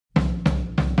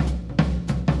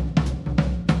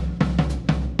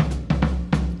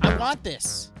want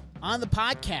this on the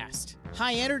podcast.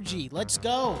 High energy. Let's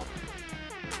go.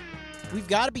 We've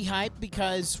got to be hyped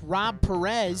because Rob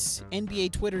Perez,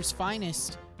 NBA Twitter's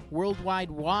finest, worldwide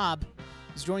WOB,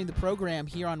 is joining the program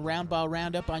here on Roundball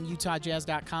Roundup on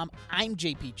UtahJazz.com. I'm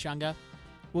JP Chunga.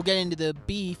 We'll get into the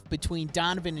beef between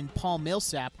Donovan and Paul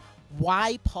Millsap.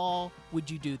 Why, Paul,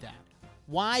 would you do that?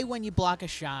 Why, when you block a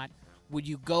shot, would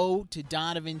you go to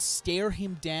Donovan, stare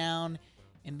him down,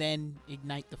 and then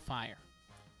ignite the fire?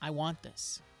 I want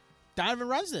this. Donovan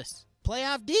runs this.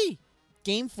 Playoff D.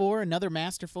 Game 4, another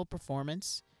masterful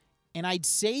performance. And I'd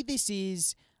say this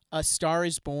is A Star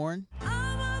is Born.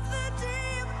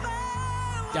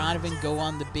 Donovan go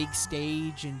on the big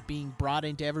stage and being brought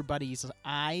into everybody's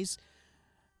eyes.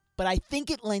 But I think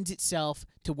it lends itself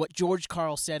to what George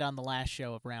Karl said on the last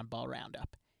show of Roundball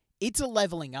Roundup. It's a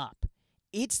leveling up.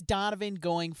 It's Donovan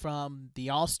going from the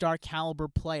all-star caliber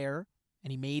player, and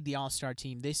he made the all-star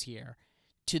team this year,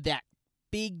 to that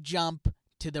big jump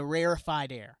to the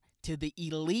rarefied air, to the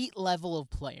elite level of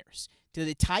players, to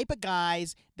the type of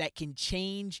guys that can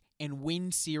change and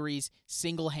win series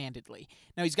single-handedly.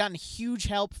 Now, he's gotten huge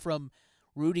help from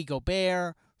Rudy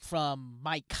Gobert, from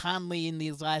Mike Conley in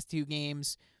these last two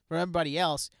games, from everybody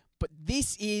else, but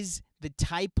this is the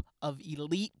type of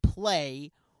elite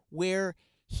play where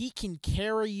he can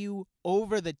carry you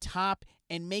over the top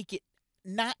and make it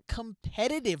not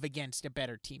competitive against a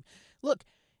better team. Look,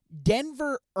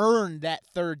 Denver earned that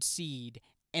third seed,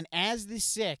 and as the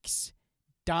 6,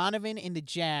 Donovan and the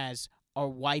Jazz are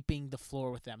wiping the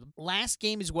floor with them. Last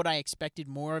game is what I expected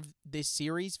more of this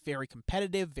series. Very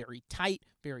competitive, very tight,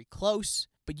 very close.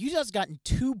 But Utah's gotten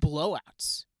 2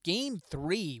 blowouts. Game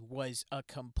 3 was a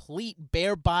complete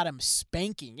bare-bottom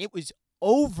spanking. It was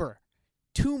over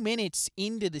 2 minutes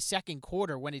into the second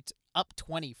quarter when it's up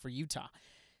 20 for Utah.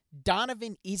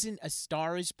 Donovan isn't A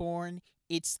Star is Born.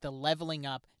 It's the leveling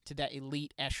up to that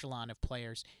elite echelon of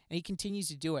players, and he continues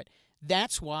to do it.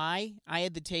 That's why I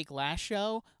had the take last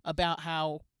show about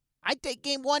how I'd take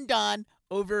Game 1 Don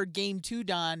over Game 2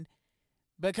 Don,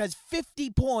 because 50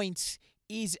 points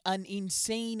is an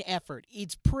insane effort.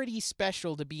 It's pretty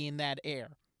special to be in that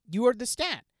air. You heard the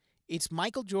stat. It's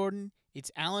Michael Jordan,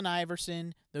 it's Allen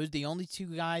Iverson. Those are the only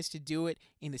 2 guys to do it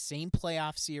in the same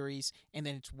playoff series, and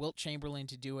then it's Wilt Chamberlain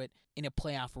to do it in a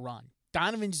playoff run.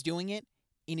 Donovan's doing it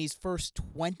in his first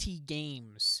 20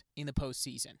 games in the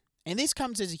postseason. And this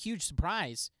comes as a huge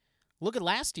surprise. Look at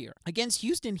last year. Against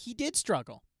Houston, he did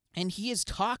struggle. And he has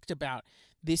talked about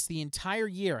this the entire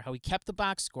year, how he kept the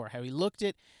box score, how he looked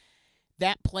at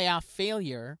that playoff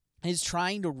failure as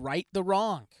trying to right the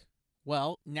wrong.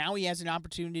 Well, now he has an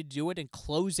opportunity to do it and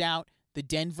close out the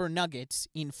Denver Nuggets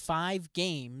in 5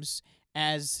 games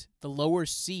as the lower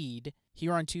seed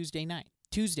here on Tuesday night.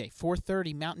 Tuesday,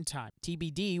 4:30 Mountain Time.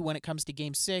 TBD when it comes to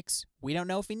Game 6. We don't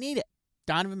know if we need it.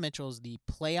 Donovan Mitchell is the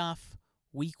playoff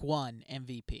Week 1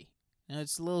 MVP. Now,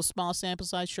 it's a little small sample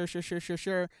size, sure.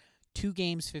 2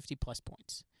 games, 50-plus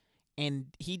points. And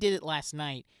he did it last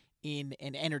night in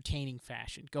an entertaining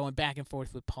fashion, going back and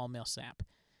forth with Paul Millsap,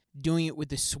 doing it with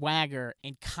the swagger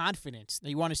and confidence that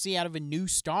you want to see out of a new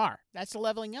star. That's the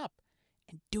leveling up.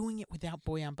 And doing it without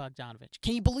Bojan Bogdanovic.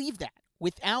 Can you believe that?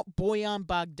 Without Bojan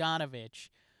Bogdanovic,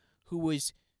 who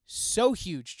was so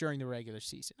huge during the regular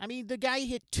season. I mean, the guy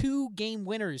hit 2 game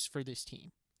winners for this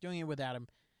team. Doing it without him,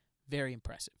 very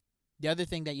impressive. The other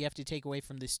thing that you have to take away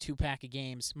from this 2-pack of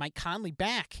games, Mike Conley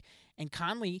back, and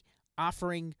Conley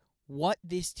offering what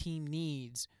this team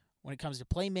needs when it comes to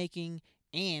playmaking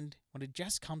and when it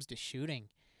just comes to shooting.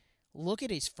 Look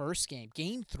at his first game.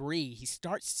 Game 3, he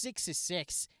starts 6 of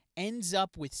 6, ends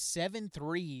up with 7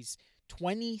 threes,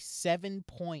 27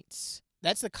 points.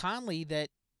 That's the Conley that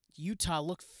Utah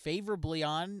looked favorably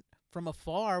on from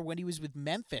afar when he was with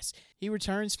Memphis. He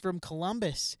returns from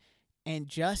Columbus and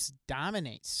just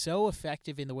dominates. So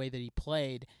effective in the way that he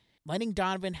played, letting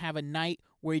Donovan have a night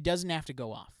where he doesn't have to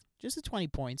go off. Just the 20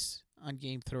 points on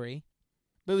Game 3.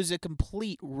 But it was a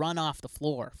complete run off the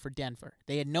floor for Denver.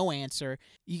 They had no answer.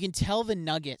 You can tell the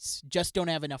Nuggets just don't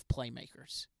have enough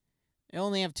playmakers. They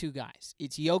only have 2 guys.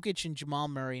 It's Jokic and Jamal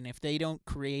Murray, and if they don't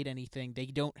create anything, they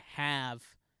don't have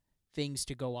things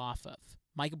to go off of.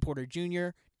 Michael Porter Jr.,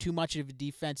 too much of a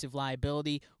defensive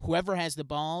liability. Whoever has the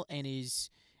ball and is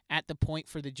at the point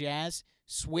for the Jazz,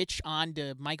 switch on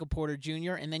to Michael Porter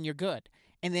Jr., and then you're good.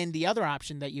 And then the other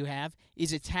option that you have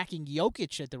is attacking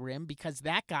Jokic at the rim because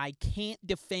that guy can't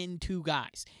defend 2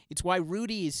 guys. It's why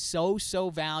Rudy is so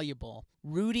valuable.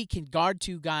 Rudy can guard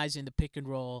 2 guys in the pick and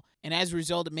roll, and as a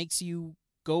result, it makes you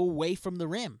go away from the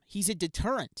rim. He's a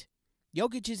deterrent.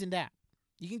 Jokic isn't that.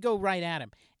 You can go right at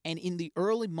him. And in the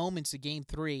early moments of Game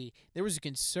 3, there was a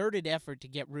concerted effort to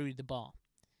get Rudy the ball.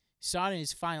 Saw it in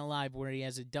his final live where he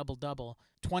has a double-double,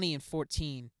 20 and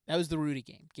 14. That was the Rudy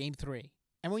game, game 3.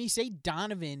 And when you say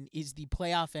Donovan is the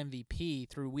playoff MVP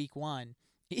through week 1,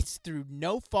 it's through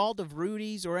no fault of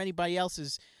Rudy's or anybody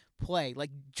else's play.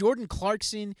 Like, Jordan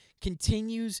Clarkson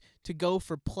continues to go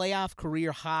for playoff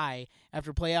career high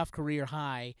after playoff career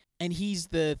high, and he's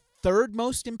the third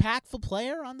most impactful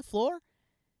player on the floor.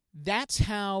 That's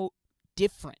how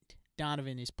different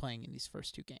Donovan is playing in these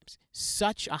first 2 games.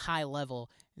 Such a high level,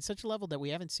 and such a level that we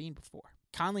haven't seen before.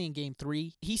 Conley in game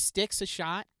 3, he sticks a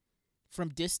shot from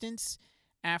distance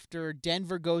after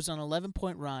Denver goes on an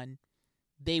 11-point run.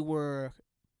 They were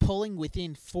pulling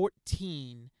within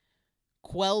 14,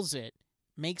 quells it,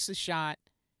 makes a shot,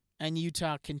 and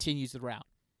Utah continues the rout.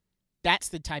 That's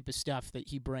the type of stuff that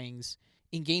he brings.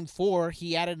 In game 4,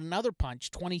 he added another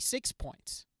punch, 26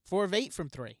 points. 4 of 8 from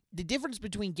 3. The difference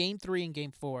between Game 3 and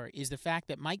Game 4 is the fact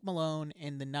that Mike Malone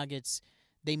and the Nuggets,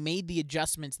 they made the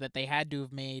adjustments that they had to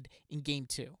have made in Game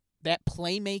 2. That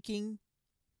playmaking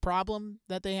problem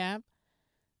that they have,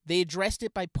 they addressed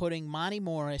it by putting Monty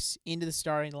Morris into the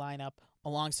starting lineup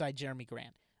alongside Jeremy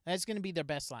Grant. That's going to be their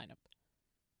best lineup.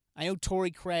 I know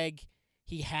Torrey Craig,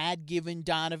 he had given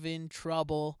Donovan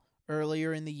trouble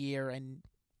earlier in the year and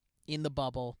in the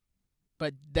bubble,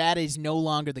 but that is no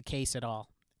longer the case at all.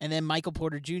 And then Michael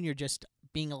Porter Jr. just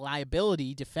being a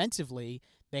liability defensively,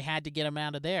 they had to get him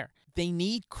out of there. They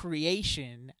need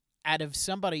creation out of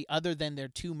somebody other than their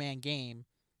 2-man game,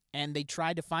 and they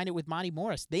tried to find it with Monty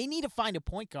Morris. They need to find a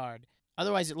point guard.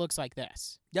 Otherwise, it looks like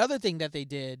this. The other thing that they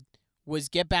did was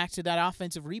get back to that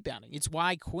offensive rebounding. It's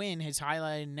why Quinn has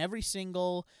highlighted in every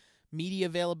single media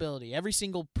availability, every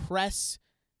single press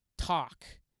talk,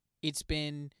 it's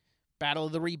been battle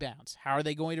of the rebounds. How are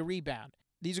they going to rebound?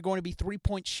 These are going to be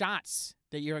 3-point shots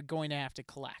that you're going to have to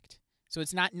collect. So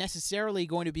it's not necessarily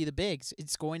going to be the bigs.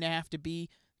 It's going to have to be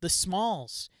the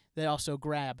smalls that also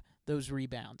grab those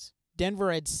rebounds.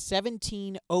 Denver had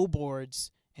 17 O boards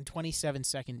and 27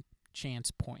 second chance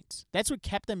points. That's what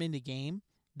kept them in the game.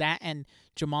 That and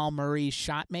Jamal Murray's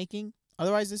shot making.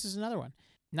 Otherwise, this is another one.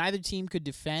 Neither team could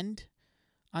defend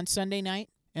on Sunday night.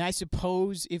 And I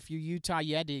suppose if you're Utah,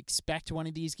 you had to expect one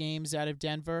of these games out of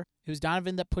Denver. It was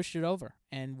Donovan that pushed it over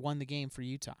and won the game for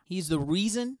Utah. He's the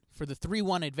reason for the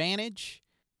 3-1 advantage,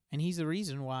 and he's the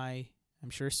reason why I'm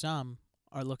sure some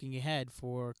are looking ahead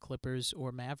for Clippers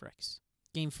or Mavericks.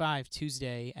 Game 5,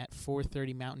 Tuesday at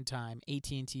 4:30 Mountain Time,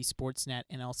 AT&T Sportsnet,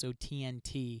 and also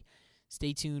TNT.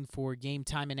 Stay tuned for game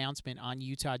time announcement on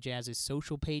Utah Jazz's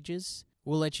social pages.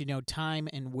 We'll let you know time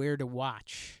and where to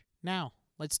watch. Now,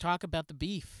 let's talk about the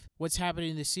beef. What's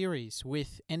happening in the series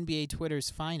with NBA Twitter's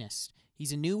finest?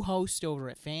 He's a new host over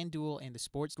at FanDuel and the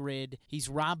Sports Grid. He's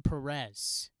Rob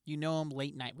Perez. You know him,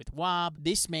 Late Night with Wob.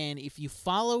 This man, if you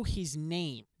follow his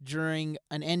name during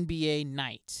an NBA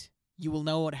night, you will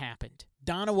know what happened.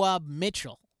 Donovan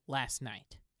Mitchell last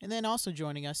night. And then also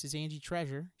joining us is Angie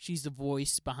Treasure. She's the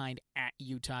voice behind at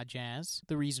Utah Jazz,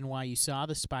 the reason why you saw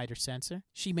the spider sensor.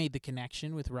 She made the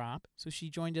connection with Rob, so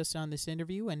she joined us on this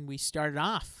interview, and we started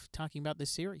off talking about this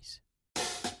series.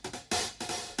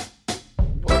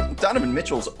 Well, Donovan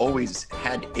Mitchell's always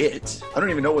had it. I don't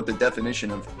even know what the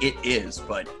definition of it is,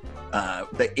 but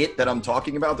the it that I'm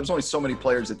talking about, there's only so many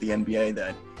players at the NBA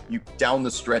that you down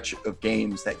the stretch of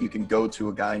games that you can go to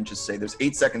a guy and just say, there's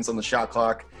 8 seconds on the shot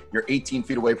clock. You're 18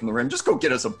 feet away from the rim. Just go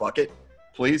get us a bucket,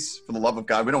 please, for the love of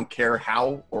God. We don't care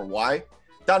how or why.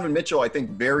 Donovan Mitchell, I think,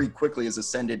 very quickly has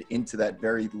ascended into that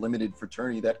very limited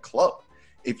fraternity, that club,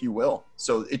 if you will.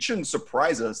 So it shouldn't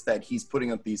surprise us that he's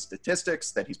putting up these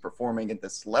statistics, that he's performing at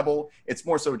this level. It's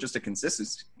more so just a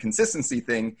consistency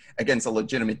thing against a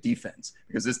legitimate defense,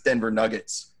 because this Denver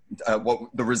Nuggets,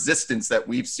 the resistance that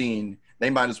we've seen, they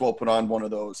might as well put on one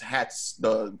of those hats.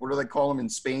 What do they call them in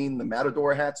Spain? The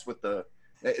Matador hats with the.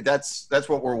 That's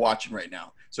what we're watching right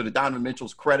now. So to Donovan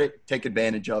Mitchell's credit, take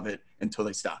advantage of it until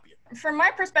they stop you. From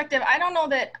my perspective, I don't know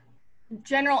that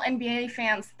general NBA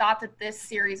fans thought that this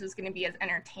series was going to be as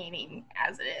entertaining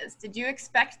as it is. Did you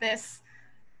expect this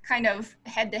kind of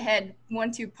head-to-head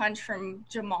 1-2 punch from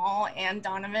Jamal and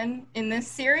Donovan in this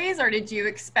series, or did you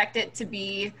expect it to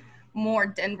be more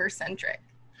Denver-centric?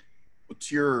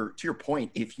 To your point,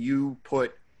 if you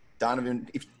put Donovan,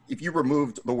 if you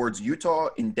removed the words Utah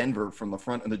and Denver from the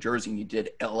front of the jersey and you did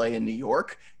LA and New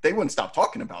York, they wouldn't stop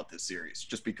talking about this series,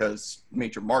 just because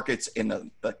major markets and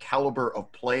the caliber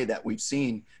of play that we've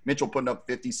seen. Mitchell putting up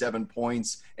 57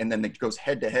 points, and then it goes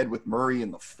head-to-head with Murray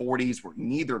in the 40s, where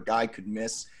neither guy could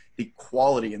miss. The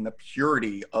quality and the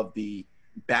purity of the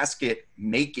basket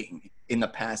making in the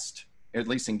past, at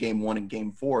least in game 1 and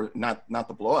game 4, not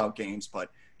the blowout games, but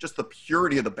just the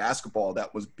purity of the basketball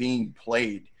that was being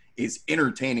played is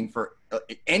entertaining for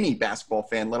any basketball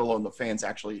fan, let alone the fans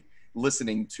actually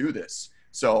listening to this.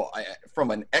 So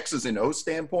from an X's and O's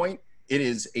standpoint, it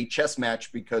is a chess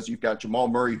match because you've got Jamal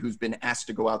Murray, who's been asked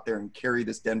to go out there and carry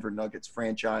this Denver Nuggets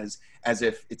franchise as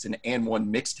if it's an and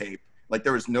one mixtape. Like,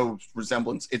 there is no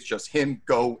resemblance. It's just him,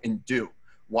 go and do.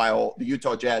 While the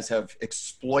Utah Jazz have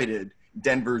exploited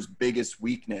Denver's biggest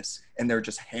weakness, and they're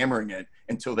just hammering it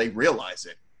until they realize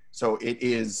it. So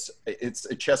it's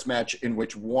a chess match in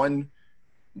which one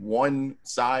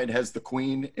side has the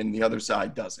queen and the other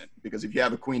side doesn't. Because if you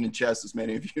have a queen in chess, as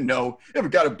many of you know,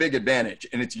 you've got a big advantage.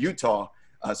 And it's Utah,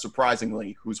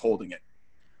 surprisingly, who's holding it.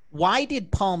 Why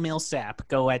did Paul Millsap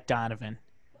go at Donovan?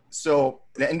 So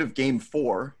the end of game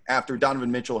 4, after Donovan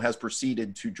Mitchell has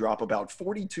proceeded to drop about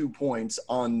 42 points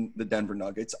on the Denver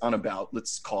Nuggets on about,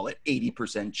 let's call it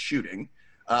 80% shooting,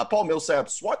 Paul Millsap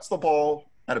swats the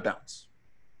ball out of bounds.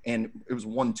 And it was a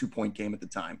 1-2-point game at the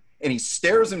time. And he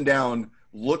stares him down,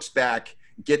 looks back,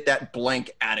 get that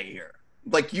blank out of here.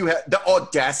 Like, you had the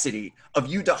audacity of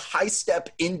you to high step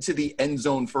into the end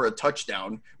zone for a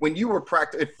touchdown when you were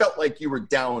it felt like you were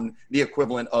down the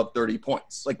equivalent of 30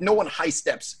 points. Like, no one high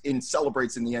steps and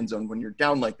celebrates in the end zone when you're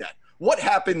down like that. What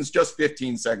happens just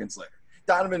 15 seconds later?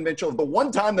 Donovan Mitchell, the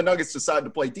one time the Nuggets decide to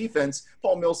play defense,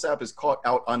 Paul Millsap is caught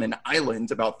out on an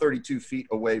island about 32 feet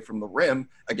away from the rim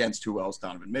against who else?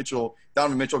 Donovan Mitchell.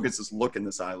 Donovan Mitchell gets this look in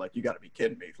this eye like, you got to be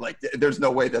kidding me. Like, there's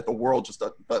no way that the world just,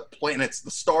 the planets,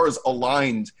 the stars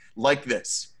aligned like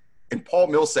this. And Paul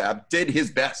Millsap did his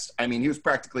best. I mean, he was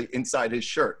practically inside his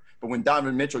shirt. But when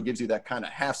Donovan Mitchell gives you that kind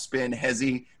of half spin,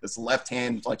 hezzy, this left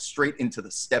hand, like straight into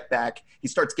the step back, he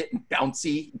starts getting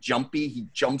bouncy, jumpy. He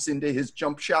jumps into his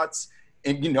jump shots.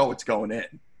 And you know it's going in.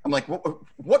 I'm like,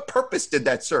 what purpose did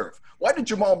that serve? Why did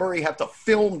Jamal Murray have to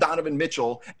film Donovan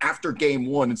Mitchell after game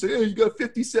 1 and say, hey, you got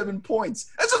 57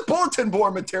 points? That's just bulletin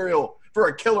board material for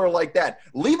a killer like that.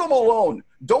 Leave him alone.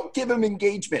 Don't give him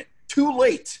engagement. Too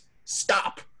late.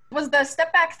 Stop. Was the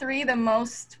step back 3 the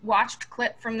most watched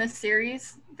clip from this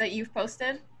series that you've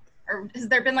posted? Or has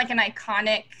there been like an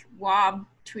iconic Wob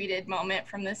tweeted moment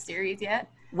from this series yet?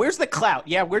 Where's the clout?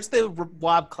 Yeah, where's the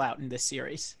Wob clout in this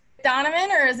series?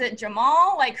 Donovan, or is it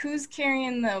Jamal? Like, who's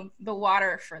carrying the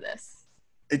water for this?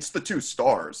 It's the two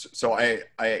stars. So I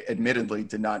admittedly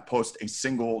did not post a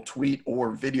single tweet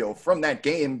or video from that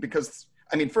game because,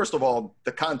 I mean, first of all,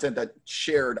 the content that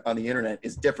shared on the internet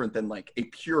is different than like a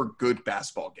pure good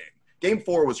basketball game. Game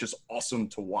 4 was just awesome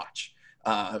to watch.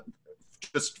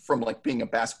 Just from like being a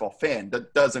basketball fan,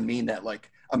 that doesn't mean that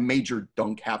like a major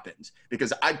dunk happened,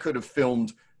 because I could have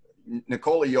filmed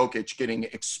Nikola Jokic getting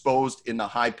exposed in the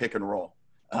high pick and roll.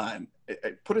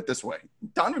 Put it this way.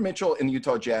 Donovan Mitchell and the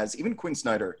Utah Jazz, even Quinn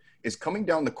Snyder, is coming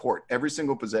down the court every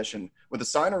single possession with a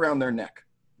sign around their neck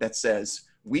that says,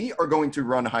 we are going to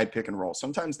run high pick and roll.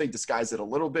 Sometimes they disguise it a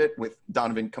little bit with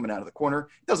Donovan coming out of the corner.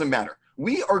 It doesn't matter.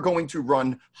 We are going to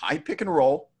run high pick and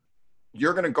roll.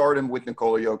 You're going to guard him with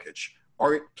Nikola Jokic. All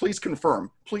right, please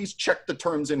confirm. Please check the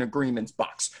terms and agreements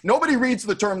box. Nobody reads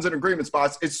the terms and agreements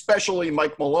box, especially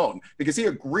Mike Malone, because he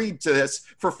agreed to this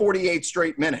for 48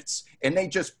 straight minutes. And they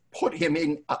just put him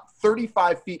in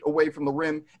 35 feet away from the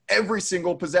rim every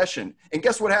single possession. And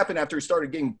guess what happened after he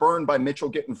started getting burned by Mitchell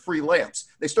getting free layups?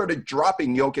 They started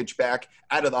dropping Jokic back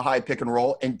out of the high pick and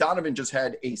roll, and Donovan just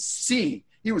had a C.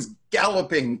 He was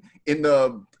galloping in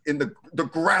the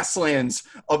grasslands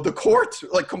of the court,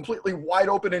 like completely wide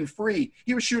open and free.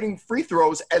 He was shooting free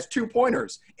throws as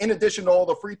 2-pointers, in addition to all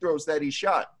the free throws that he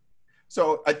shot.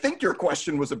 So I think your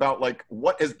question was about like,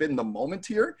 what has been the moment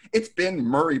here? It's been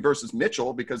Murray versus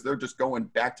Mitchell because they're just going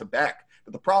back to back.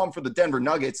 But the problem for the Denver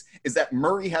Nuggets is that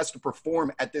Murray has to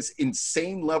perform at this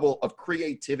insane level of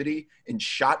creativity and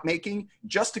shot making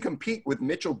just to compete with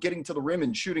Mitchell getting to the rim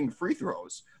and shooting free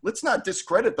throws. Let's not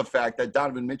discredit the fact that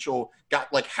Donovan Mitchell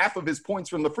got like half of his points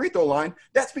from the free throw line.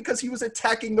 That's because he was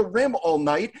attacking the rim all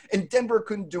night and Denver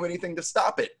couldn't do anything to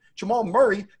stop it. Jamal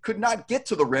Murray could not get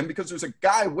to the rim because there's a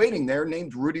guy waiting there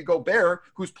named Rudy Gobert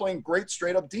who's playing great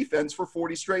straight-up defense for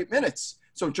 40 straight minutes.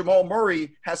 So Jamal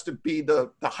Murray has to be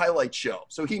the highlight show.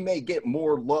 So he may get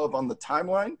more love on the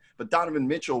timeline, but Donovan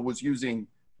Mitchell was using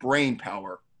brain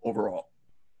power overall.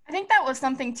 I think that was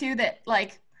something, too, that,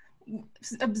 like,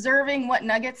 observing what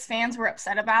Nuggets fans were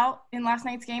upset about in last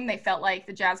night's game, they felt like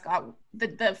the Jazz got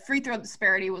the free throw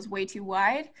disparity was way too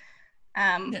wide.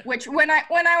 Which when I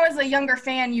was a younger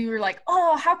fan, you were like,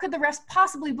 oh, how could the refs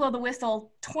possibly blow the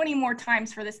whistle 20 more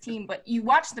times for this team? But you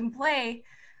watch them play,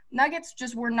 Nuggets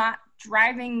just were not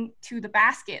driving to the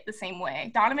basket the same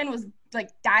way. Donovan was like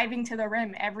diving to the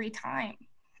rim every time.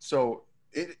 So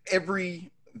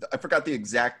every I forgot the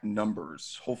exact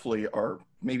numbers. Hopefully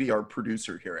maybe our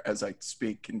producer here as I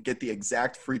speak can get the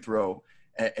exact free throw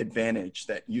advantage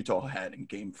that Utah had in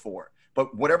game 4.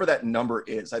 But whatever that number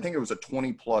is, I think it was a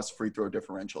 20-plus free throw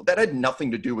differential. That had nothing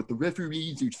to do with the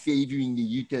referees are favoring the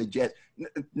Utah Jazz.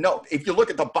 No, if you look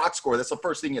at the box score, that's the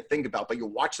first thing you think about. But you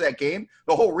watch that game,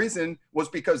 the whole reason was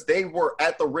because they were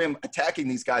at the rim attacking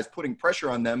these guys, putting pressure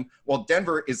on them, while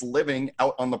Denver is living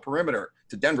out on the perimeter.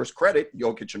 To Denver's credit,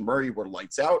 Jokic and Murray were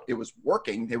lights out. It was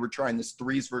working. They were trying this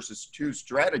 3s versus 2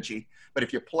 strategy. But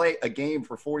if you play a game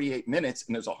for 48 minutes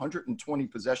and there's 120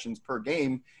 possessions per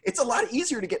game, it's a lot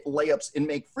easier to get layups and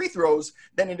make free throws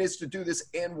than it is to do this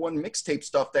and one mixtape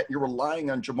stuff that you're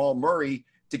relying on Jamal Murray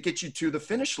to get you to the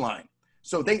finish line.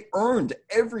 So they earned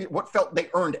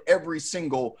every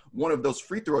single one of those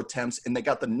free throw attempts, and they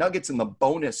got the Nuggets in the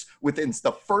bonus within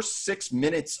the first 6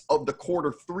 minutes of the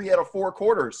quarter, 3 out of 4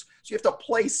 quarters. So you have to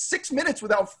play 6 minutes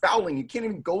without fouling. You can't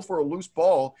even go for a loose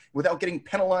ball without getting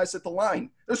penalized at the line.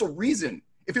 There's a reason.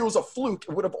 If it was a fluke,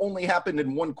 it would have only happened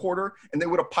in 1 quarter, and they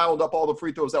would have piled up all the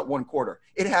free throws that 1 quarter.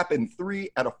 It happened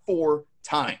 3 out of 4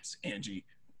 times, Angie.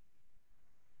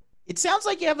 It sounds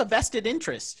like you have a vested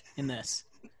interest in this.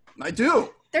 I do.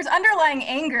 There's underlying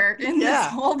anger in this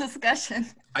whole discussion.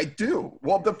 I do.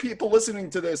 Well, the people listening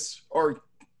to this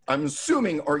I'm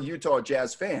assuming, are Utah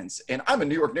Jazz fans. And I'm a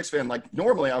New York Knicks fan. Like,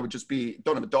 normally I would just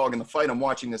don't have a dog in the fight. I'm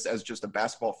watching this as just a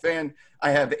basketball fan.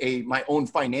 I have my own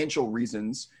financial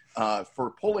reasons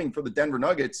for pulling for the Denver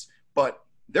Nuggets, but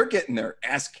they're getting their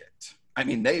ass kicked. I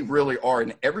mean, they really are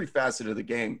in every facet of the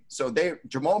game. So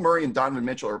Jamal Murray and Donovan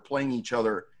Mitchell are playing each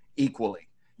other equally.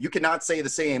 You cannot say the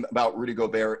same about Rudy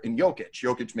Gobert and Jokic.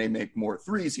 Jokic may make more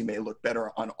threes. He may look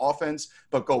better on offense,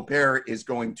 but Gobert is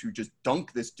going to just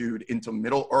dunk this dude into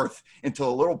Middle Earth, into a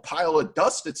little pile of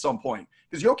dust at some point.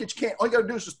 Because Jokic can't, all you got to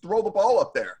do is just throw the ball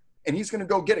up there, and he's going to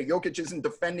go get it. Jokic isn't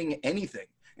defending anything.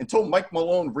 Until Mike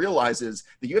Malone realizes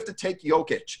that you have to take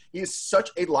Jokic. He is such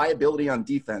a liability on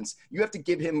defense. You have to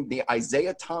give him the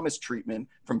Isaiah Thomas treatment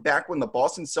from back when the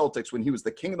Boston Celtics, when he was the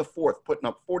king of the fourth, putting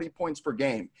up 40 points per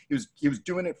game. He was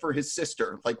doing it for his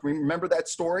sister. Like, remember that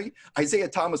story? Isaiah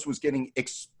Thomas was getting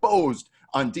exposed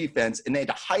on defense, and they had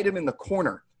to hide him in the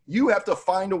corner. You have to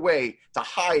find a way to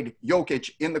hide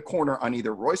Jokic in the corner on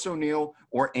either Royce O'Neal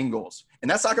or Ingles. And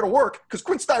that's not going to work because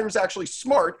Quinn Snyder's actually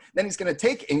smart. Then he's going to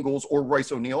take Ingles or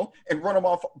Royce O'Neal and run him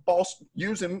off balls,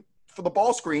 use him for the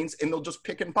ball screens, and they'll just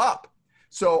pick and pop.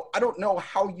 So I don't know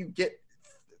how you get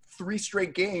 3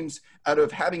 straight games out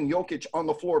of having Jokic on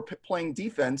the floor playing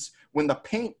defense when the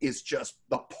paint is just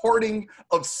the parting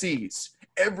of seas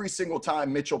every single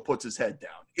time Mitchell puts his head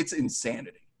down. It's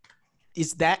insanity.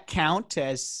 Is that count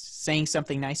as saying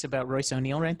something nice about Royce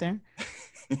O'Neal right there?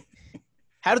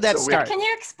 How did that start? Can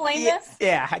you explain this?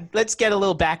 Yeah, let's get a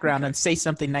little background and say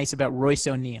something nice about Royce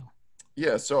O'Neal.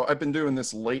 Yeah, so I've been doing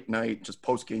this late night, just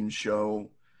post-game show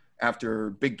after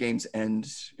big games end.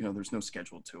 You know, there's no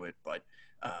schedule to it, but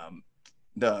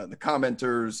the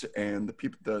commenters and the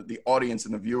people, the audience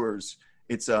and the viewers,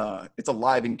 it's a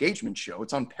live engagement show.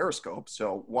 It's on Periscope.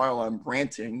 So while I'm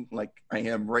ranting like I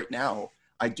am right now,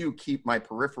 I do keep my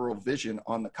peripheral vision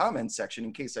on the comment section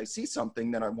in case I see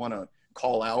something that I want to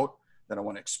call out, that I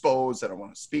want to expose, that I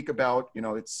want to speak about. You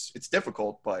know, it's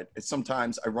difficult, but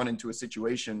sometimes I run into a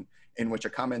situation in which a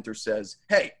commenter says,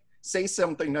 hey, say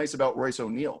something nice about Royce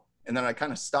O'Neal. And then I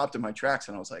kind of stopped in my tracks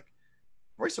and I was like,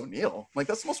 Royce O'Neal? Like,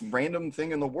 that's the most random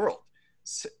thing in the world.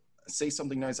 Say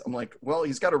something nice. I'm like, well,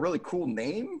 he's got a really cool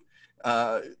name.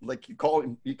 Like,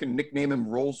 you can nickname him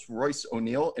Rolls Royce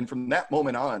O'Neal. And from that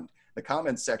moment on, the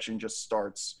comments section just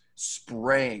starts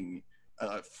spraying,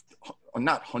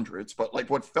 not hundreds, but like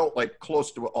what felt like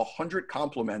close to 100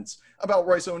 compliments about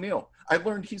Royce O'Neal. I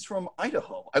learned he's from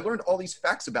Idaho. I learned all these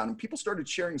facts about him. People started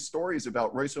sharing stories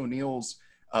about Royce O'Neal's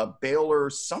Baylor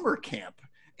summer camp.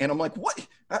 And I'm like, what?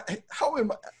 How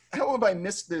have I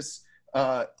missed this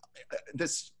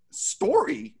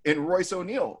story in Royce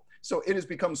O'Neal? So it has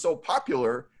become so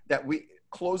popular that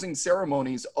closing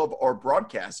ceremonies of our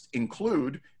broadcast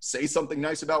include say something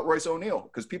nice about Royce O'Neal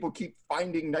because people keep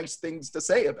finding nice things to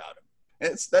say about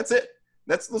him. That's it.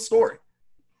 That's the story.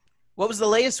 What was the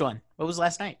latest one? What was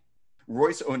last night?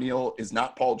 Royce O'Neal is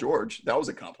not Paul George. That was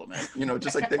a compliment, you know,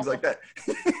 just like things like that.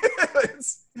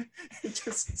 it's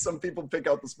just some people pick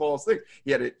out the smallest thing.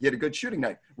 He had a good shooting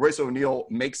night. Royce O'Neal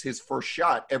makes his first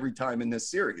shot every time in this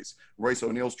series. Royce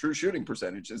O'Neal's true shooting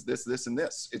percentage is this, this, and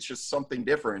this. It's just something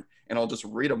different, and I'll just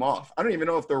read them off. I don't even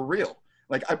know if they're real.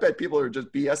 Like, I bet people are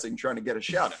just BSing trying to get a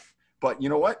shout out. But you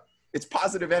know what? It's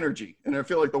positive energy, and I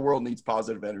feel like the world needs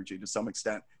positive energy to some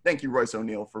extent. Thank you, Royce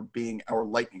O'Neal, for being our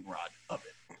lightning rod of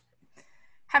it.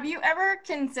 Have you ever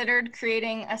considered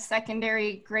creating a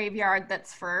secondary graveyard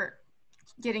that's for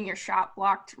getting your shot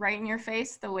blocked right in your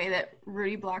face, the way that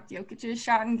Rudy blocked Jokic's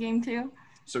shot in Game 2?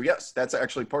 So yes, that's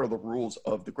actually part of the rules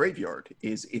of the graveyard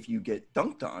is if you get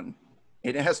dunked on,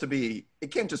 it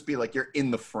can't just be like you're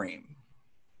in the frame.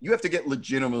 You have to get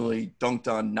legitimately dunked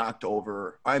on, knocked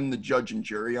over. I'm the judge and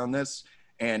jury on this,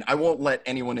 and I won't let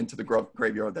anyone into the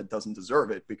graveyard that doesn't deserve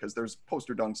it because there's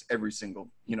poster dunks every single,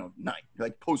 night.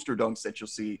 Like poster dunks that you'll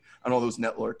see on all those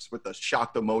networks with the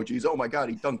shocked emojis. Oh my God,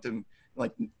 he dunked him.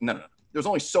 Like, no. There's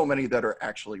only so many that are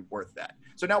actually worth that.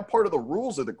 So now part of the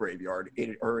rules of the graveyard,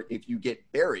 or if you get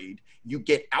buried, you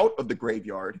get out of the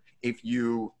graveyard. If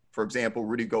you, for example,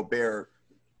 Rudy Gobert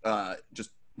just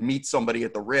meets somebody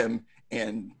at the rim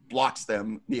and blocks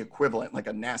them, the equivalent, like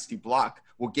a nasty block,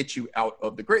 will get you out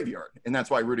of the graveyard. And that's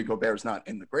why Rudy Gobert is not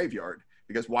in the graveyard,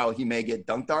 because while he may get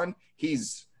dunked on,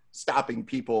 he's stopping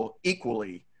people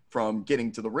equally from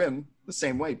getting to the rim the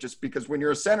same way. Just because when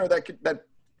you're a center that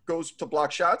goes to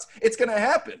block shots, it's going to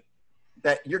happen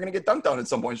that you're going to get dunked on at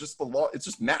some point. It's just the law. It's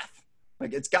just math.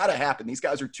 Like, it's got to happen. These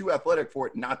guys are too athletic for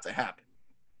it not to happen.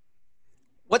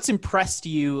 What's impressed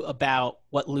you about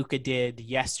what Luka did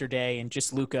yesterday and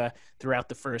just Luka throughout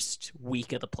the first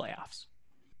week of the playoffs?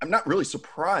 I'm not really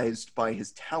surprised by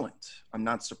his talent. I'm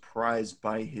not surprised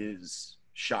by his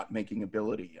shot-making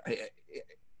ability.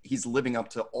 He's living up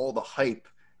to all the hype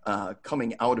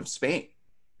coming out of Spain.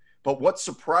 But what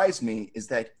surprised me is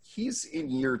that he's in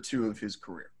year 2 of his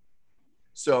career.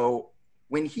 So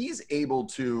when he's able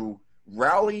to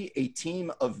rally a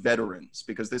team of veterans,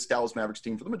 because this Dallas Mavericks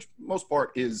team, for the most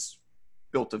part, is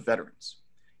built of veterans,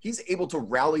 he's able to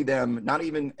rally them, not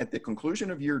even at the conclusion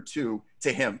of year 2,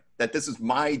 to him, that this is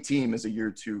my team as a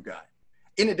year 2 guy.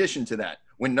 In addition to that,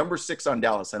 when number 6 on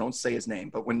Dallas, I don't say his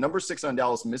name, but when number 6 on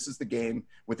Dallas misses the game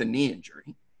with a knee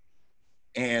injury,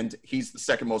 and he's the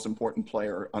second most important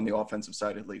player on the offensive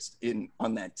side, at least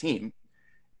on that team,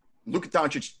 Luka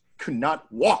Doncic could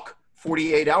not walk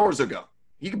 48 hours ago.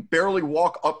 He could barely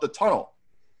walk up the tunnel.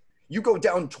 You go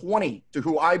down 20 to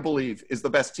who I believe is the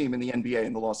best team in the NBA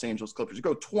in the Los Angeles Clippers. You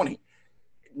go 20.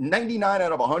 99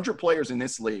 out of 100 players in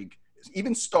this league,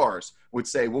 even stars, would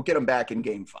say, we'll get him back in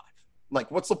Game 5.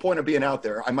 Like, what's the point of being out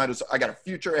there? I got a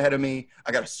future ahead of me.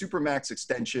 I got a supermax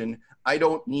extension. I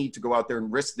don't need to go out there and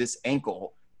risk this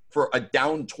ankle for a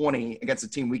down 20 against a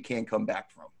team we can't come back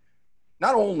from.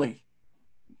 Not only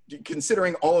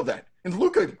considering all of that, and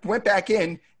Luka went back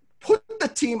in, put the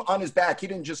team on his back. He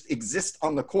didn't just exist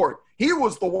on the court. He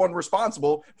was the one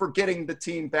responsible for getting the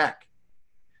team back.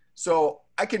 So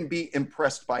I can be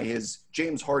impressed by his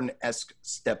James Harden-esque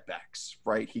step backs,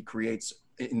 right? He creates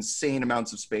insane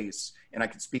amounts of space, and I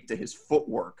can speak to his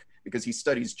footwork because he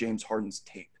studies James Harden's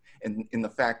tape. And in the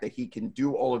fact that he can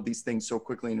do all of these things so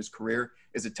quickly in his career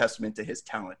is a testament to his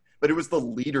talent. But it was the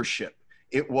leadership.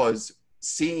 It was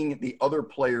seeing the other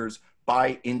players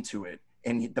buy into it.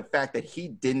 And the fact that he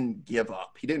didn't give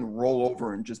up, he didn't roll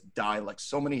over and just die like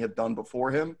so many have done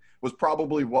before him, was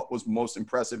probably what was most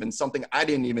impressive and something I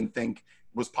didn't even think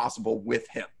was possible with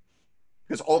him.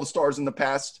 Because all the stars in the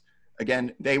past,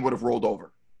 again, they would have rolled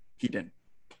over. He didn't.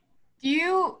 Do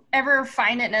you ever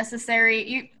find it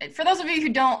necessary? For those of you who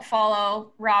don't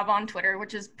follow Rob on Twitter,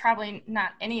 which is probably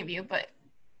not any of you, but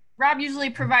Rob usually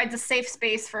provides a safe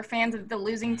space for fans of the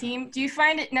losing team. Do you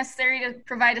find it necessary to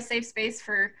provide a safe space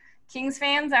for Kings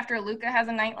fans after Luka has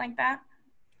a night like that?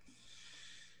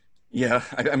 Yeah,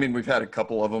 I mean, we've had a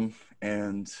couple of them,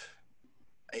 and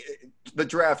the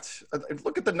draft.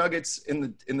 Look at the Nuggets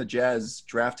in the Jazz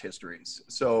draft histories.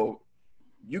 So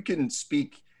you can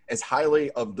speak as highly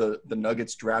of the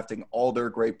Nuggets drafting all their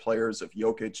great players of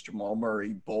Jokic, Jamal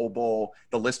Murray, Bol.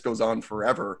 The list goes on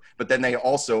forever. But then they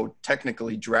also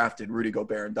technically drafted Rudy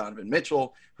Gobert and Donovan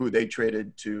Mitchell, who they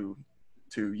traded to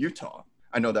Utah.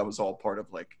 I know that was all part of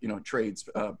trades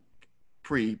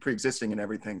pre-existing and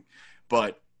everything,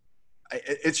 but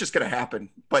it's just going to happen.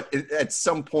 But at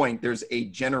some point, there's a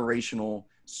generational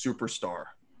superstar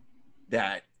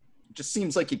that just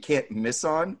seems like you can't miss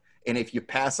on. And if you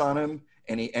pass on him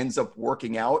and he ends up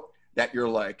working out, that you're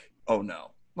like, oh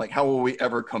no, like how will we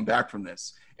ever come back from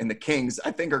this? And the Kings,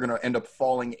 I think, are going to end up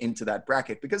falling into that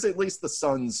bracket because at least the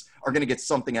Suns are going to get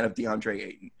something out of DeAndre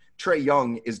Ayton. Trae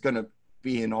Young is going to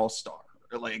be an all-star.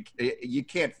 Like, you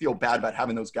can't feel bad about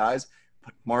having those guys.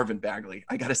 But Marvin Bagley,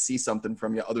 I got to see something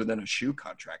from you other than a shoe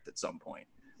contract at some point.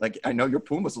 Like, I know your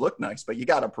Pumas look nice, but you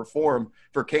got to perform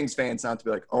for Kings fans not to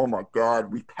be like, oh my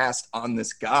God, we passed on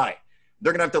this guy.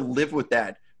 They're going to have to live with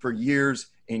that for years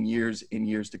and years and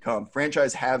years to come.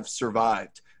 Franchise have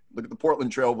survived. Look at the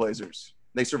Portland Trailblazers.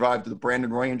 They survived the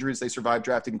Brandon Roy injuries. They survived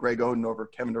drafting Greg Oden over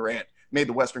Kevin Durant. made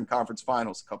the Western Conference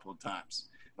Finals a couple of times.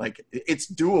 Like,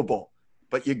 it's doable,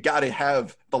 but you got to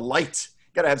have the light.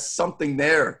 You got to have something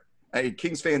there.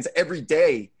 Kings fans, every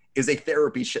day is a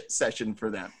therapy session for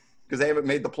them because they haven't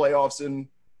made the playoffs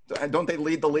don't they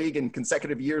lead the league in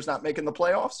consecutive years not making the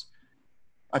playoffs?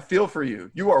 I feel for you.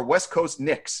 You are West Coast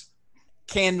Knicks.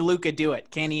 Can Luka do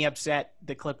it? Can he upset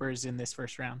the Clippers in this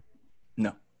first round?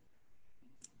 No.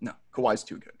 Kawhi's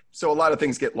too good. So a lot of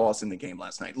things get lost in the game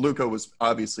last night. Luka was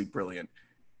obviously brilliant,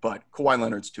 but Kawhi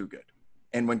Leonard's too good.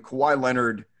 And when Kawhi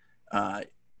Leonard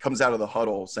comes out of the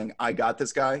huddle saying, I got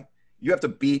this guy, you have to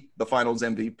beat the finals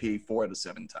MVP 4 out of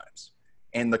 7 times.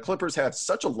 And the Clippers have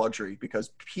such a luxury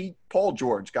because Paul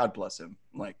George, God bless him,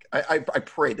 like I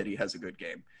pray that he has a good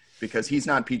game because he's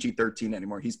not PG-13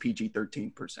 anymore. He's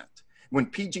PG-13%. When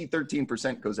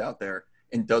PG-13% goes out there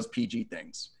and does PG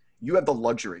things, you have the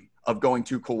luxury of going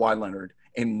to Kawhi Leonard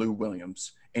and Lou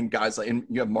Williams and guys like, and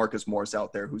you have Marcus Morris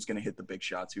out there who's going to hit the big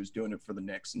shots. He was doing it for the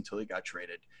Knicks until he got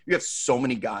traded. You have so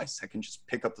many guys that can just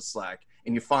pick up the slack,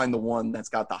 and you find the one that's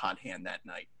got the hot hand that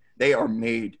night. They are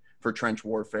made for trench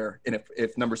warfare. And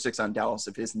if number 6 on Dallas,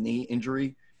 if his knee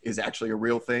injury is actually a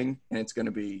real thing and it's going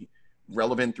to be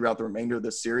relevant throughout the remainder of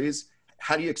this series,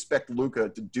 how do you expect Luka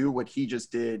to do what he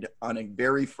just did on a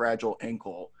very fragile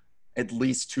ankle at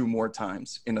least 2 more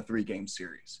times in a 3-game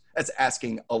series? That's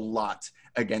asking a lot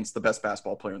against the best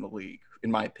basketball player in the league,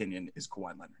 in my opinion, is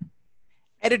Kawhi Leonard.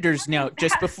 Editor's note,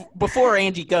 just before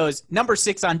Angie goes, number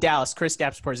 6 on Dallas,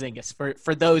 Kristaps Porzingis,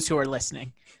 for those who are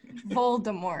listening.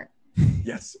 Voldemort.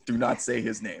 Yes, do not say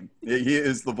his name. He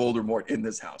is the Voldemort in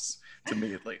this house, to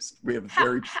me at least. We have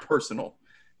very personal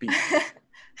beef.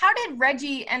 How did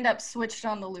Reggie end up switched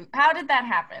on the loop? How did that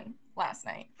happen last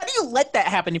night? How do you let that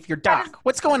happen if you're Doc?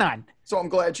 What's going on? So I'm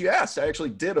glad you asked. I actually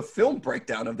did a film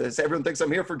breakdown of this. Everyone thinks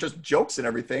I'm here for just jokes and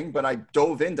everything, but I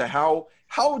dove into how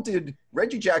did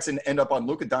Reggie Jackson end up on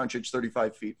Luka Doncic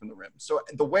 35 feet from the rim. So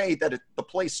the way that the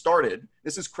play started,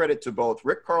 this is credit to both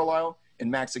Rick Carlisle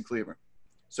and Maxi Kleber.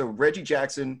 So Reggie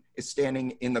Jackson is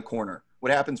standing in the corner.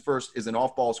 What happens first is an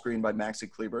off-ball screen by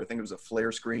Maxi Kleber. I think it was a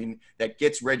flare screen that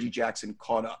gets Reggie Jackson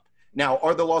caught up. Now,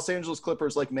 are the Los Angeles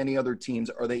Clippers, like many other teams,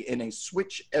 are they in a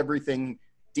switch everything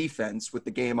defense with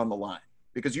the game on the line?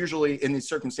 Because usually in these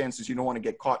circumstances, you don't want to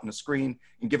get caught in a screen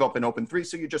and give up an open 3,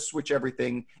 so you just switch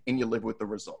everything and you live with the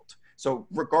result. So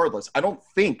regardless, I don't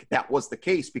think that was the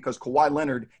case because Kawhi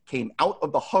Leonard came out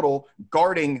of the huddle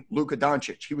guarding Luka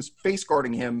Doncic. He was face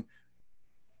guarding him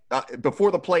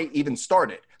before the play even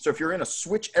started. So if you're in a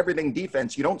switch everything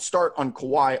defense, you don't start on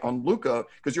Kawhi on Luka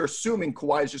because you're assuming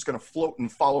Kawhi is just going to float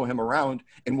and follow him around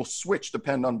and will switch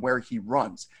depending on where he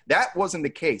runs. That wasn't the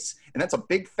case. And that's a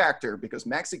big factor because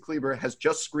Maxi Kleber has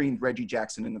just screened Reggie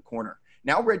Jackson in the corner.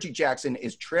 Now Reggie Jackson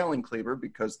is trailing Kleber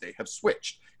because they have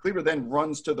switched. Kleber then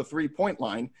runs to the 3-point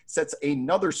line, sets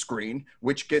another screen,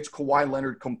 which gets Kawhi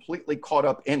Leonard completely caught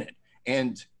up in it.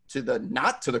 And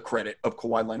not to the credit of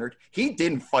Kawhi Leonard, he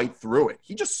didn't fight through it.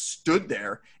 He just stood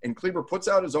there, and Kleber puts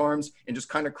out his arms and just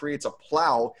kind of creates a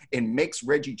plow and makes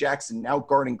Reggie Jackson, now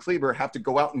guarding Kleber, have to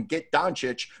go out and get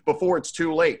Doncic before it's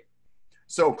too late.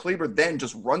 So Kleber then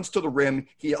just runs to the rim.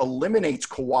 He eliminates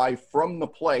Kawhi from the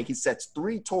play. He sets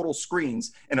 3 total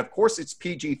screens, and of course it's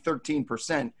PG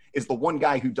 13% is the one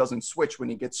guy who doesn't switch when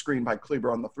he gets screened by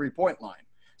Kleber on the 3-point line.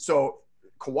 So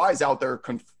Kawhi's out there.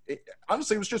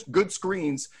 Honestly, it was just good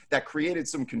screens that created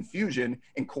some confusion,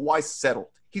 and Kawhi settled.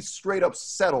 He straight up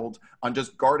settled on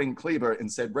just guarding Kleber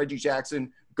and said, Reggie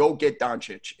Jackson, go get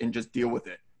Doncic and just deal with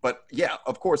it. But, yeah,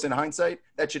 of course, in hindsight,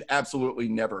 that should absolutely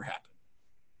never happen.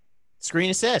 Screen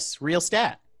assists, real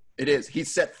stat. It is. He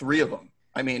set 3 of them.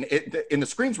 I mean, and the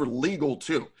screens were legal,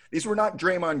 too. These were not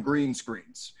Draymond Green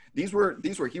screens. These were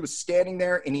he was standing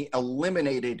there and he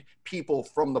eliminated people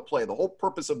from the play. The whole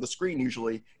purpose of the screen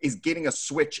usually is getting a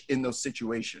switch in those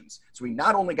situations. So he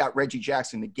not only got Reggie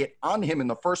Jackson to get on him in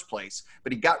the first place,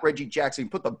 but he got Reggie Jackson,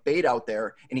 put the bait out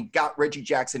there, and he got Reggie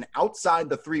Jackson outside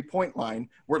the 3-point line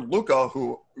where Luka,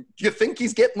 who, do you think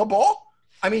he's getting the ball?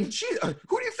 I mean, who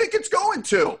do you think it's going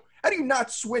to? How do you not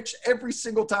switch every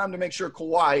single time to make sure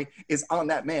Kawhi is on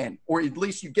that man? Or at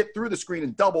least you get through the screen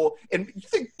and double. And you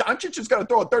think Doncic is going to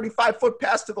throw a 35-foot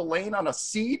pass to the lane on a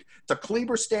seed to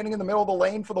Kleber standing in the middle of the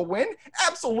lane for the win?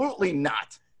 Absolutely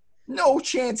not. No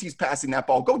chance he's passing that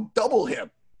ball. Go double him.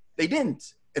 They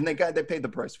didn't. And they paid the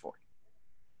price for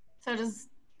it. So does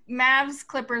Mavs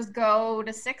Clippers go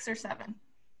to 6 or 7?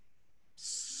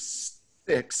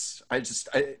 6.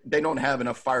 They don't have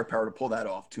enough firepower to pull that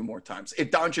off 2 more times. If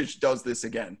Doncic does this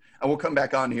again, I will come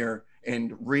back on here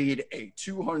and read a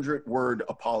 200-word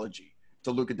apology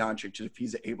to Luka Doncic if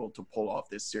he's able to pull off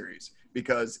this series,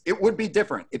 because it would be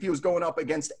different if he was going up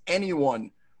against anyone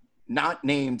not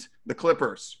named the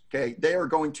Clippers. Okay. They are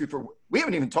going to, we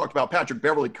haven't even talked about Patrick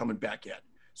Beverley coming back yet.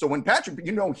 So when Patrick,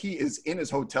 he is in his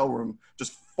hotel room,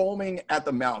 just foaming at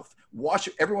the mouth.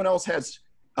 Everyone else has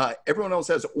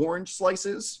orange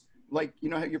slices. Like, you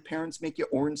know how your parents make you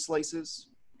orange slices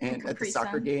and at the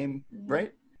soccer game,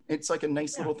 right? It's like a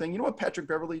nice little thing. You know what Patrick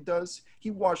Beverley does? He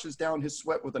washes down his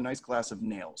sweat with a nice glass of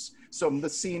nails. So the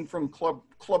scene from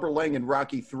Clubber Lang in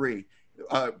Rocky 3,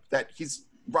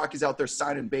 Rocky's out there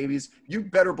signing babies. You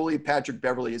better believe Patrick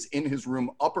Beverley is in his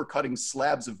room uppercutting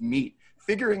slabs of meat,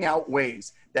 figuring out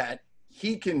ways that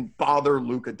he can bother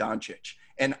Luka Doncic.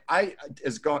 And I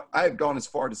have gone as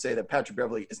far to say that Patrick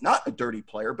Beverley is not a dirty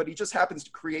player, but he just happens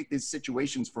to create these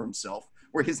situations for himself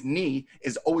where his knee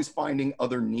is always finding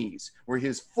other knees, where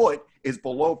his foot is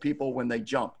below people when they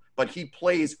jump. But he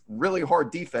plays really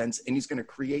hard defense, and he's going to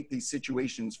create these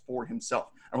situations for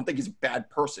himself. I don't think he's a bad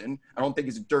person. I don't think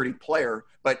he's a dirty player,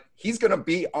 but he's going to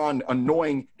be on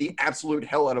annoying the absolute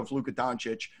hell out of Luka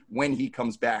Doncic when he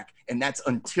comes back. And that's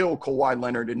until Kawhi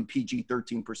Leonard and PG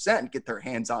 13% get their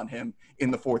hands on him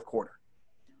in the fourth quarter.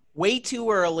 Way too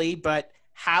early, but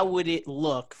how would it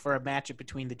look for a matchup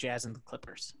between the Jazz and the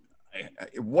Clippers?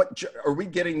 What are we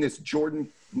getting? This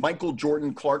Michael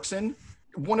Jordan Clarkson?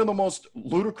 One of the most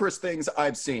ludicrous things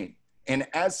I've seen. And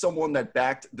as someone that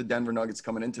backed the Denver Nuggets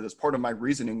coming into this, part of my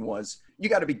reasoning was, you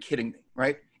got to be kidding me,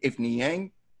 right? If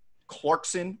Niang,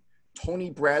 Clarkson, Tony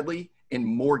Bradley, and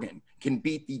Morgan can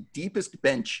beat the deepest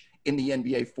bench in the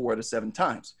NBA 4 out of 7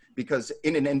 times, because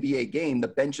in an NBA game, the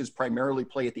benches primarily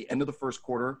play at the end of the first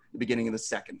quarter, the beginning of the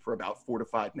second for about 4 to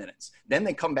 5 minutes. Then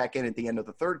they come back in at the end of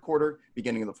the third quarter,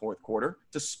 beginning of the fourth quarter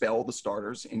to spell the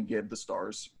starters and give the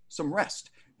stars some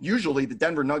rest. Usually the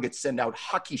Denver Nuggets send out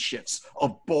hockey shifts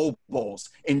of Bol Bols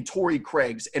and Torrey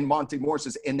Craigs and Monty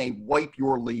Morrises, and they wipe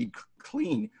your league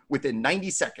clean within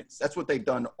 90 seconds. That's what they've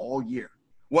done all year.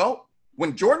 Well,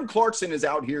 when Jordan Clarkson is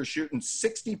out here shooting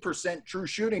 60% true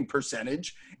shooting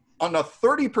percentage on a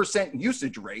 30%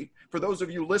 usage rate, for those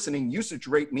of you listening, usage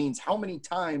rate means how many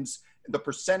times the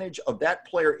percentage of that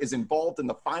player is involved in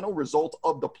the final result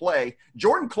of the play.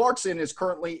 Jordan Clarkson is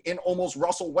currently in almost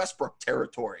Russell Westbrook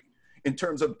territory in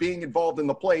terms of being involved in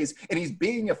the plays, and he's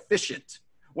being efficient.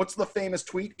 What's the famous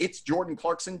tweet? It's Jordan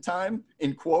Clarkson time,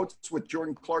 in quotes with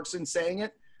Jordan Clarkson saying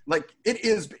it. Like,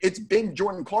 it's been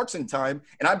Jordan Clarkson time,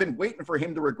 and I've been waiting for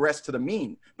him to regress to the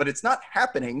mean, but it's not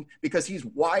happening because he's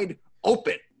wide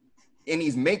open, and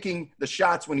he's making the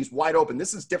shots when he's wide open.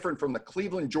 This is different from the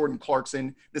Cleveland Jordan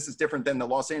Clarkson. This is different than the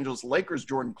Los Angeles Lakers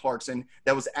Jordan Clarkson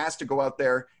that was asked to go out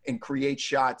there and create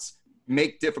shots,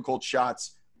 make difficult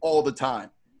shots all the time.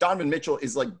 Donovan Mitchell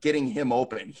is like getting him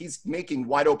open. He's making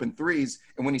wide open threes.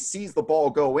 And when he sees the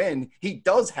ball go in, he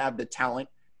does have the talent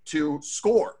to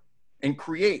score and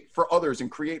create for others and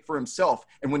create for himself.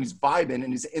 And when he's vibing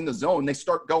and he's in the zone, they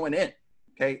start going in.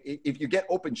 Okay. If you get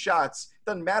open shots, it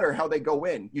doesn't matter how they go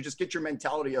in. You just get your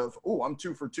mentality of, oh, I'm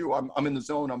 2 for 2. I'm in the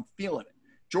zone. I'm feeling it.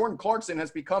 Jordan Clarkson has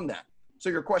become that. So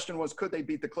your question was, could they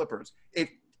beat the Clippers?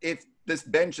 If this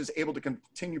bench is able to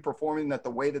continue performing that the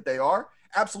way that they are,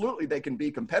 absolutely they can be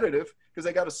competitive because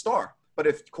they got a star. But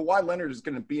if Kawhi Leonard is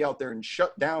going to be out there and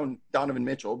shut down Donovan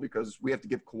Mitchell, because we have to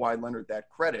give Kawhi Leonard that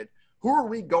credit, who are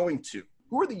we going to?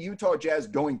 Who are the Utah Jazz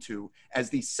going to as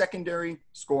the secondary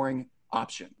scoring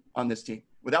option on this team?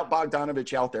 Without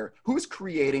Bogdanovich out there, who's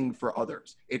creating for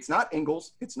others? It's not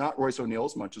Ingles. It's not Royce O'Neal,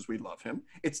 as much as we love him.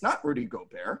 It's not Rudy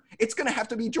Gobert. It's going to have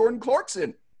to be Jordan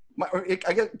Clarkson.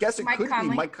 I guess it could be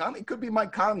Mike Conley. It could be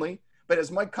Mike Conley. But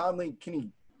as Mike Conley,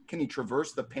 can he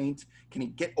traverse the paint? Can he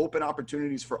get open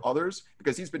opportunities for others?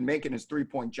 Because he's been making his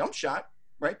three-point jump shot,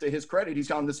 right? To his credit, he's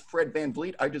on this Fred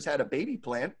VanVleet, I just had a baby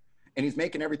plan, and he's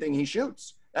making everything he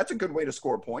shoots. That's a good way to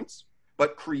score points.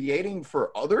 But creating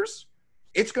for others,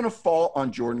 it's going to fall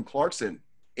on Jordan Clarkson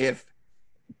if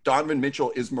Donovan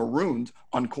Mitchell is marooned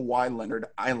on Kawhi Leonard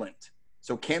Island.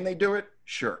 So can they do it?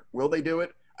 Sure. Will they do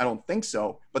it? I don't think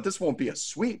so, but this won't be a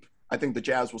sweep. I think the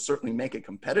Jazz will certainly make it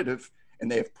competitive,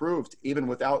 and they have proved, even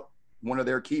without one of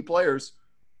their key players,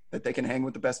 that they can hang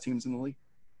with the best teams in the league.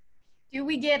 Do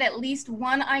we get at least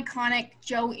one iconic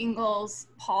Joe Ingles,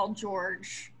 Paul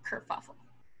George kerfuffle?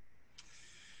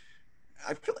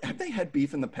 I feel have they had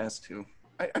beef in the past too?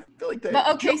 I feel like they. The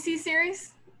OKC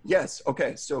series? Yes.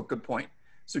 Okay. So good point.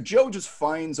 So Joe just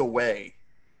finds a way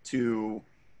to.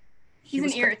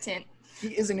 He's an irritant.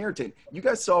 He is an irritant. You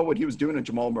guys saw what he was doing to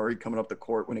Jamal Murray coming up the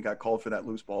court when he got called for that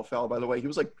loose ball foul, by the way. He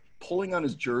was like pulling on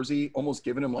his jersey, almost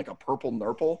giving him like a purple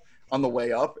nurple on the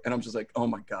way up. And I'm just like, oh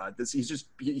my God, he's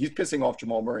pissing off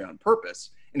Jamal Murray on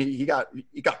purpose. And he got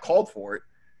called for it.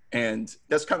 And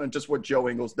that's kind of just what Joe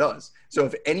Ingles does. So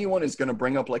if anyone is going to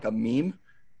bring up like a meme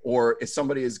or if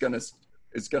somebody is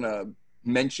gonna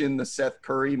mention the Seth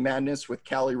Curry madness with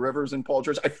Callie Rivers and Paul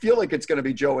George, I feel like it's gonna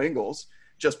be Joe Ingles,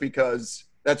 just because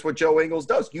that's what Joe Ingles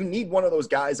does. You need one of those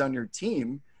guys on your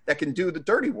team that can do the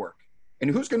dirty work. And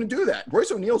who's going to do that?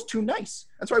 Royce O'Neal's too nice.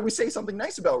 That's why we say something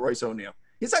nice about Royce O'Neal.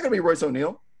 He's not going to be Royce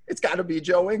O'Neal. It's got to be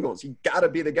Joe Ingles. You got to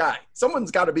be the guy. Someone's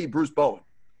got to be Bruce Bowen.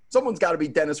 Someone's got to be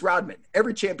Dennis Rodman.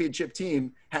 Every championship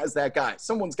team has that guy.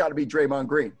 Someone's got to be Draymond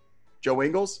Green. Joe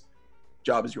Ingles,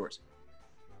 job is yours.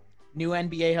 New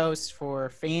NBA host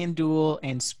for FanDuel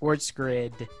and Sports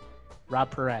Grid, Rob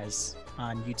Perez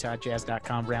on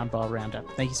UtahJazz.com Round Ball Roundup.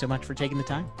 Thank you so much for taking the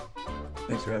time.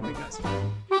 Thanks for having me, guys.